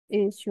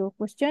is your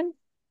question?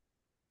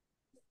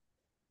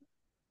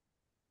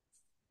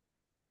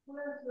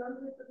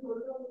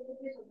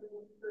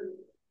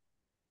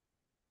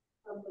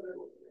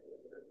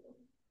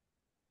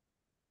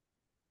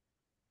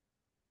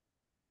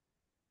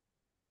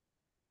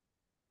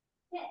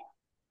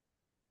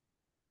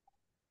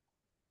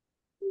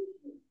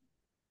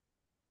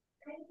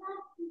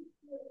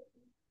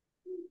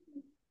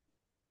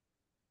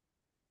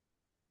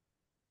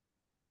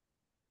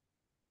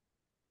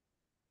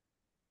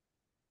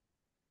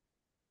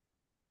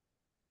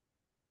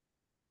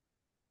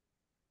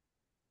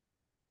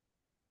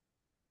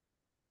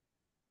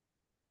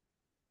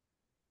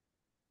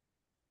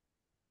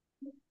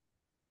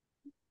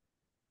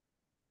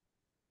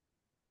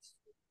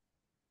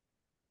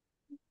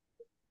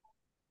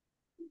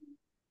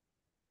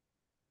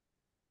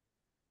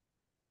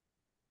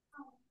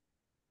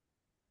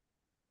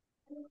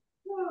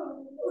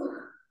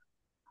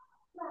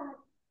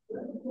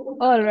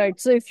 All right.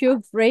 So if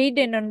you've read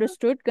and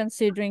understood,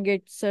 considering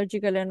it's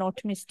surgical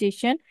anatomy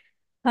station,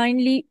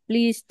 kindly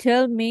please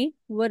tell me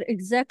what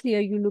exactly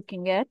are you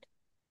looking at?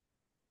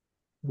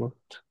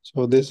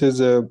 So this is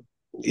a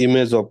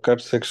image of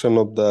cut section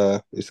of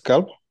the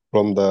scalp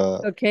from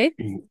the Okay.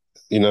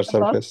 inner Above.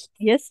 surface.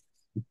 Yes.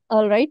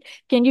 All right.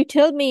 Can you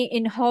tell me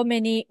in how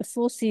many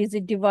fossae is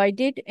it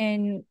divided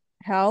and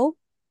how?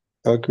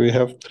 Okay, we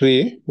have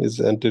three: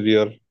 is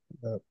anterior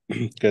uh,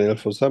 cranial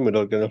fossa,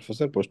 middle cranial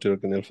fossa, posterior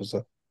cranial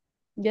fossa.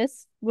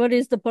 Yes. What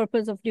is the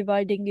purpose of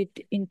dividing it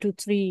into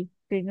three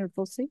cranial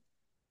fossae?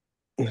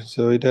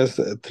 So it has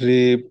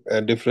three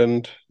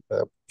different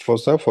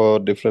fossa for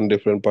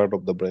different part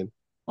of the brain.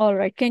 All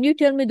right. Can you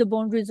tell me the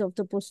boundaries of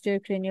the posterior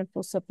cranial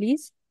fossa,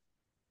 please?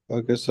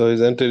 Okay, so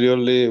it's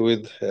anteriorly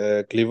with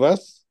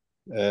clevus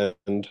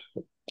and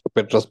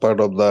petrous part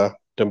of the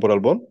temporal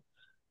bone,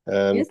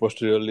 and Yes.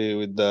 posteriorly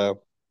with the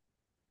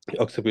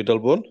occipital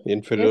bone, Yes.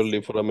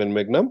 inferiorly foramen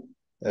magnum,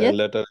 Yes. and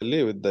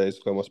laterally with the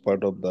squamous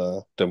part of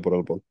the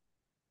temporal bone.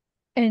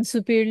 And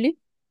superiorly?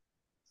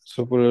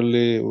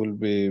 Superiorly will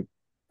be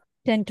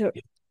Tentor.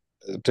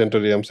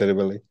 tentorium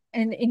cerebelli.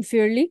 And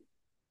inferiorly?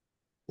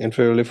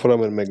 Inferiorly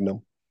foramen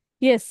magnum.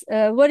 Yes.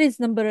 What is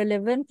number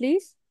 11,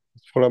 please?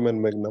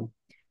 Foramen magnum.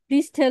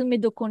 Please tell me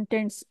the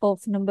contents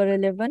of number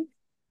 11.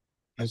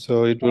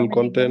 So it will Foramen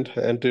contain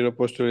magnum. anterior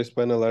posterior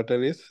spinal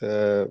arteries,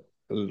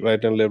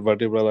 right and left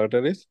vertebral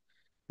arteries,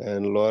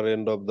 and lower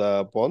end of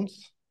the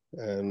pons,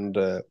 and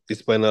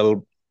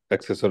spinal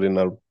accessory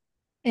nerve.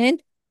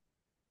 And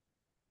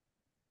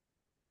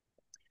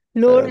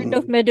lower end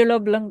of And medulla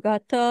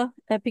oblongata,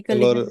 apical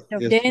lower, ligament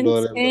of yes, Dens,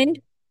 lower end of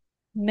and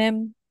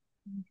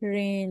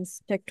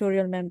membranes,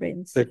 pectoral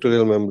membranes.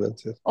 pectoral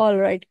membranes. Yes. All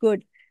right,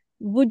 good.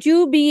 Would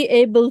you be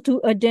able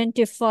to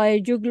identify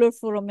jugular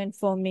foramen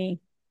for me?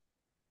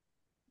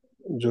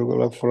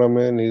 Jugular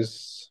foramen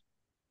is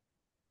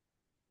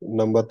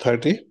number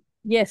 30.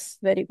 Yes,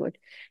 very good.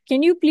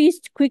 Can you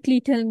please quickly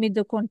tell me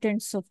the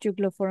contents of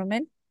jugular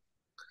foramen?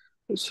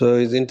 So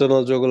is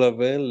internal jugular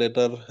vein,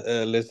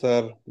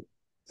 inferior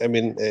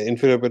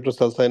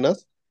petrosal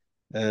sinus,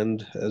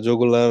 and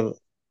jugular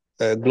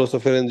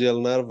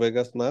glossopharyngeal nerve,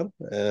 vagus nerve,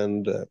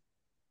 and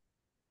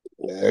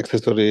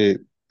accessory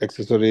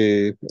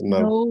accessory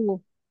nerve.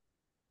 No.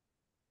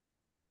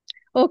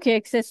 Okay,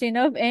 accessory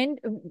nerve and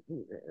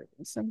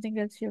something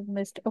else you've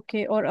missed.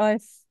 Okay, or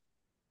I've.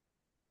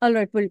 All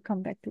right, we'll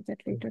come back to that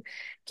later.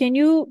 Can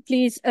you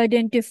please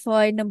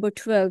identify number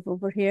 12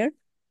 over here?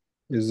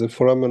 Is the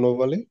foramen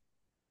ovale.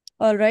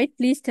 All right,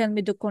 please tell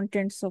me the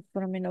contents of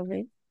foramen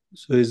ovale.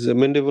 So is the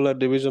mandibular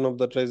division of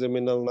the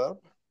trigeminal nerve,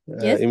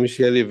 Yes,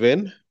 initially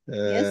vein,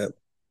 yes,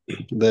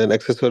 then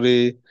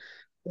accessory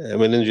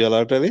meningeal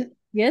artery,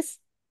 yes.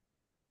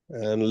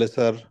 and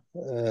lesser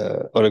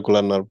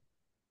auricular nerve.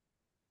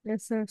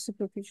 Lesser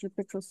superficial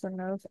petrosal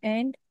nerve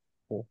and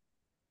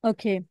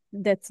okay,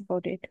 that's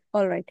about it.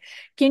 All right.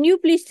 Can you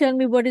please tell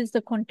me what is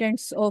the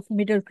contents of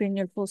middle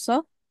cranial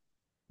fossa?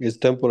 Is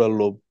temporal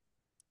lobe.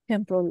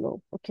 Temporal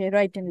lobe. Okay,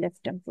 right and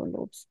left temporal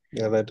lobes.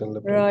 Yeah, right and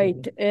left temporal Right.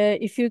 lobe.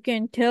 If you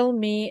can tell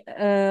me,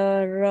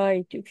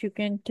 right, if you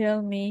can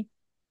tell me,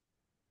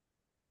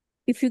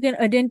 if you can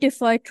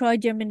identify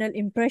trigeminal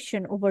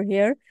impression over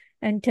here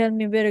and tell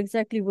me where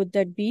exactly would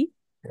that be?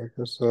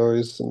 Okay, so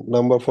it's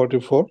number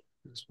 44.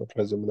 It's for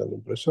trigeminal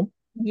impression.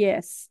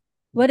 Yes.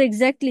 What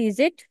exactly is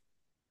it?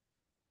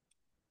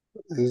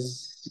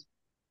 Is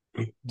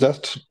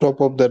just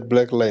top of that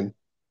black line.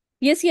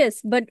 Yes,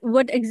 yes, but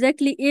what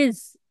exactly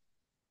is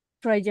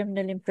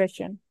trigeminal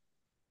impression?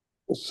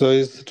 So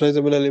its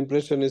trigeminal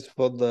impression is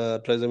for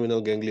the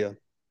trigeminal ganglia.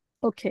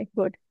 Okay,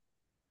 good.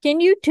 Can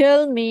you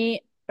tell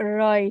me,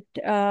 right,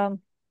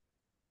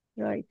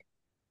 right,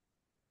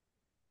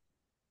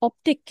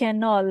 optic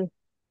canal,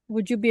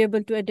 would you be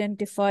able to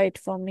identify it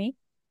for me?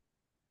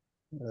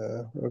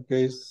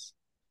 Okay, it's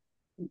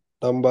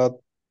number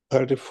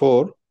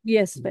 34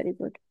 Yes, very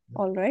good.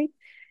 All right.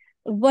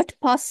 What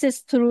passes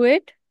through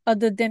it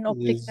other than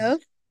optic is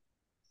nerve?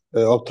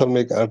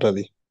 ophthalmic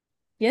artery.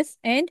 Yes,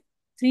 and?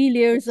 Three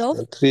layers of,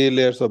 three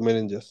layers of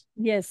meninges.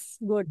 yes,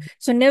 good.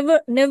 So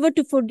never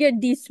to forget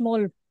these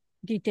small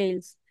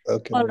details.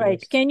 Okay, All ma'am, right.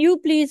 yes. Can you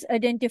please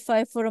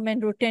identify foramen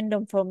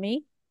rotundum for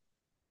me?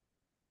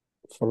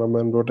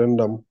 Foramen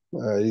rotundum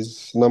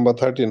is number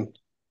 13.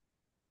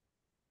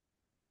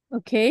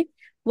 Okay.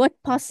 What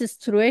passes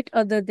through it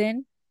other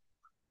than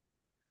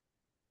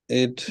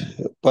It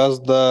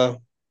passed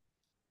the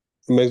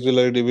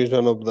maxillary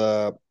division of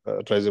the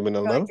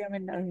trigeminal nerve.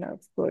 trigeminal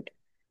nerve? Good.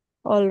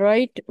 All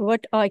right.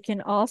 What I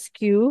can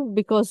ask you,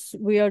 because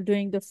we are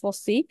doing the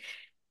Fossae,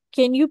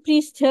 can you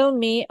please tell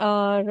me,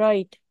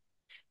 right,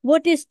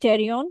 what is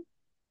pterion?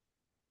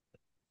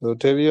 So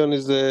pterion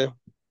is a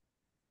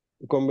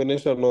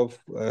combination of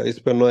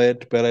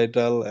sphenoid,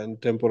 parietal,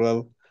 and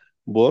temporal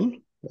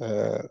bone,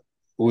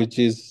 which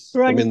is,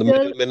 I mean, the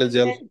Frontal middle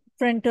meningeal and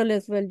frontal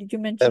as well. Did you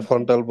mention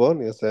frontal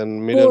bone, yes,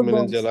 and middle four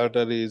meningeal bones?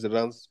 artery is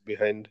runs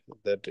behind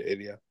that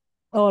area.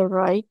 All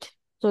right.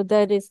 So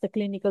that is the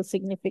clinical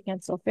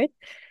significance of it.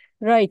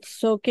 Right.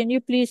 So can you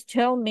please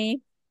tell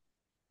me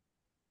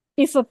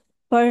if a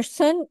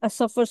person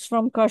suffers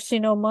from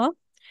carcinoma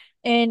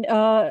and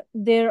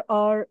there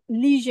are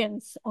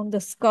lesions on the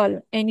skull,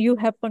 and you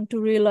happen to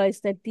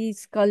realize that these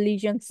skull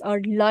lesions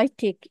are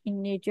lytic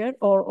in nature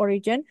or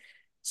origin.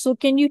 So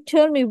can you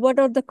tell me what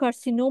are the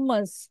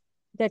carcinomas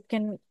that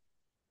can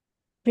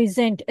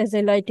present as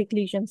a lytic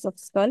lesions of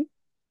skull?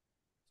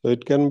 So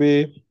it can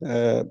be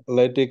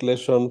lytic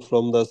lesion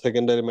from the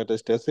secondary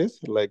metastasis,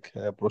 like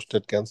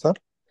prostate cancer,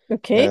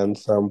 Okay. and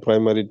some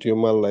primary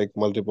tumor like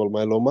multiple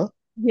myeloma,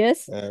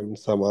 Yes. and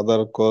some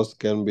other cause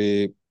can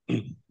be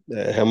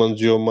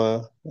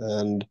hemangioma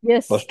and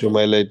Yes.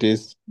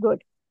 osteomyelitis.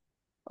 Good.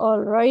 All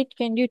right.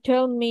 Can you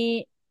tell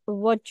me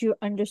what you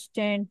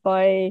understand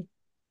by,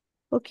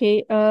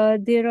 okay,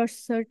 there are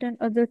certain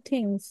other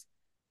things.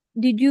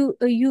 Did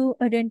you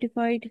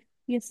identified?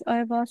 Yes, I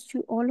have asked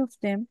you all of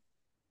them.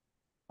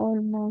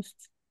 Almost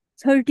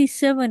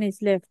 37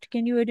 is left.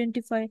 Can you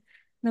identify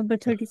number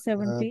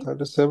 37, please?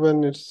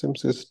 37, it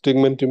seems, is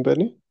tegment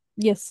tympani.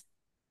 Yes.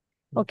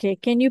 Okay.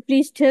 Can you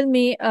please tell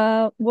me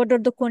what are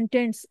the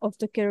contents of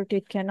the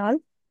carotid canal?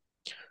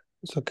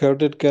 So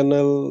carotid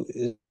canal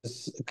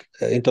is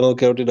internal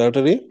carotid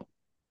artery,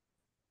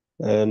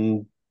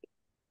 and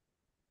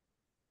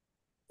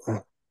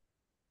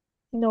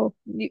No.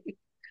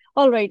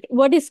 All right.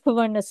 What is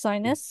cavernous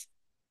sinus?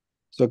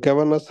 so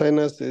cavernous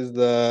sinus is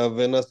the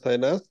venous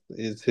sinus,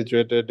 is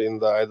situated in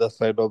the either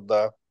side of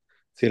the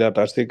scilla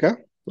turcica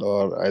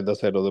or either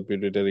side of the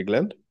pituitary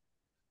gland.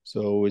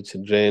 So which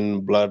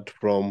drain blood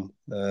from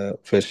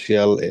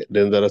facial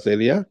dangerous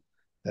area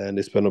and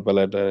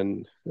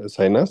sphenopalatine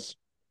sinus,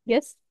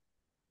 Yes.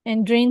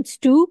 And drains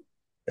to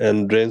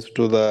and drains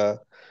to the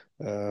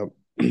uh,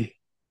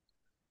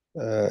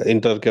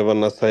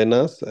 intercavernous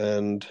sinus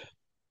and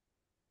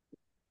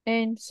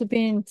and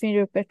superior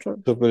inferior petrol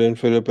superior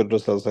inferior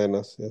petrosal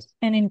sinus. Yes.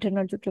 and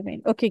internal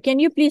vein. Okay. Can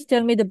you please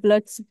tell me the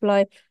blood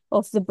supply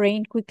of the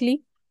brain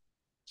quickly?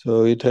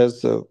 So it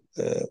has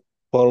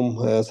form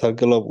a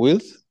circle of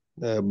wheels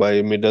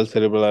by middle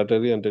cerebral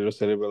artery, anterior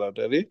cerebral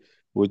artery,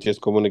 which is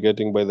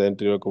communicating by the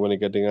anterior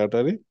communicating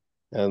artery,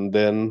 and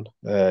then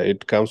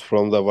it comes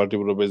from the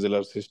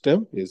vertebrobasilar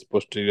system, is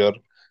posterior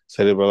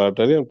cerebral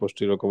artery and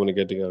posterior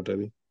communicating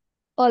artery.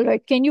 All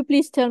right. Can you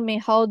please tell me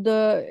how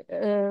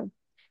the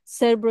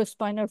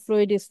cerebrospinal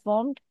fluid is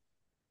formed?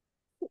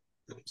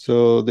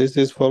 So this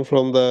is formed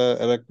from the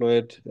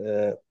arachnoid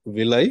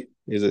villi,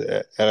 is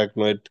a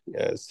arachnoid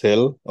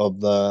cell of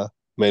the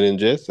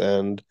meninges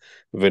and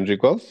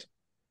ventricles.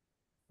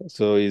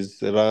 So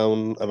is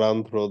around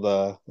through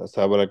the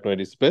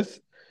subarachnoid space.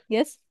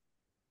 Yes.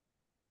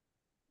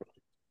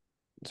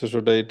 So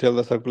should I tell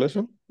the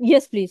circulation?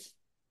 Yes, please.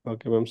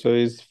 Okay, ma'am. So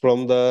it's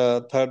from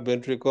the third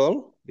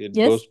ventricle. It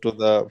Yes. goes to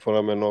the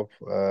foramen of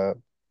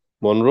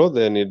Monroe.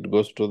 Then it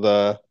goes to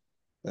the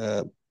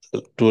uh,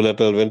 to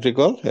lateral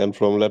ventricle, and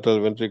from lateral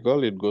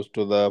ventricle it goes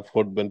to the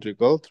fourth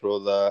ventricle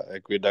through the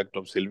aqueduct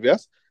of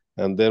Sylvius,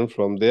 and then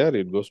from there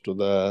it goes to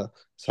the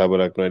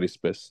subarachnoid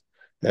space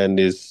and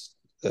is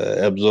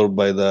absorbed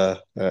by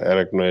the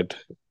arachnoid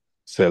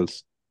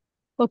cells.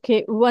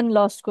 Okay. One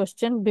last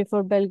question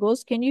before bell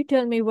goes. Can you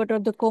tell me what are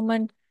the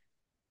common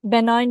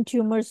benign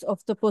tumors of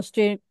the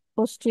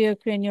posterior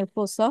cranial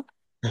fossa?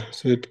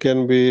 So it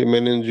can be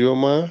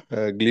meningioma,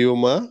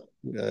 glioma,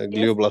 Yes.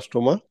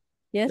 glioblastoma,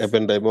 Yes.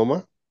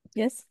 ependymoma.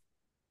 Yes.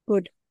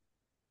 Good.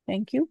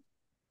 Thank you.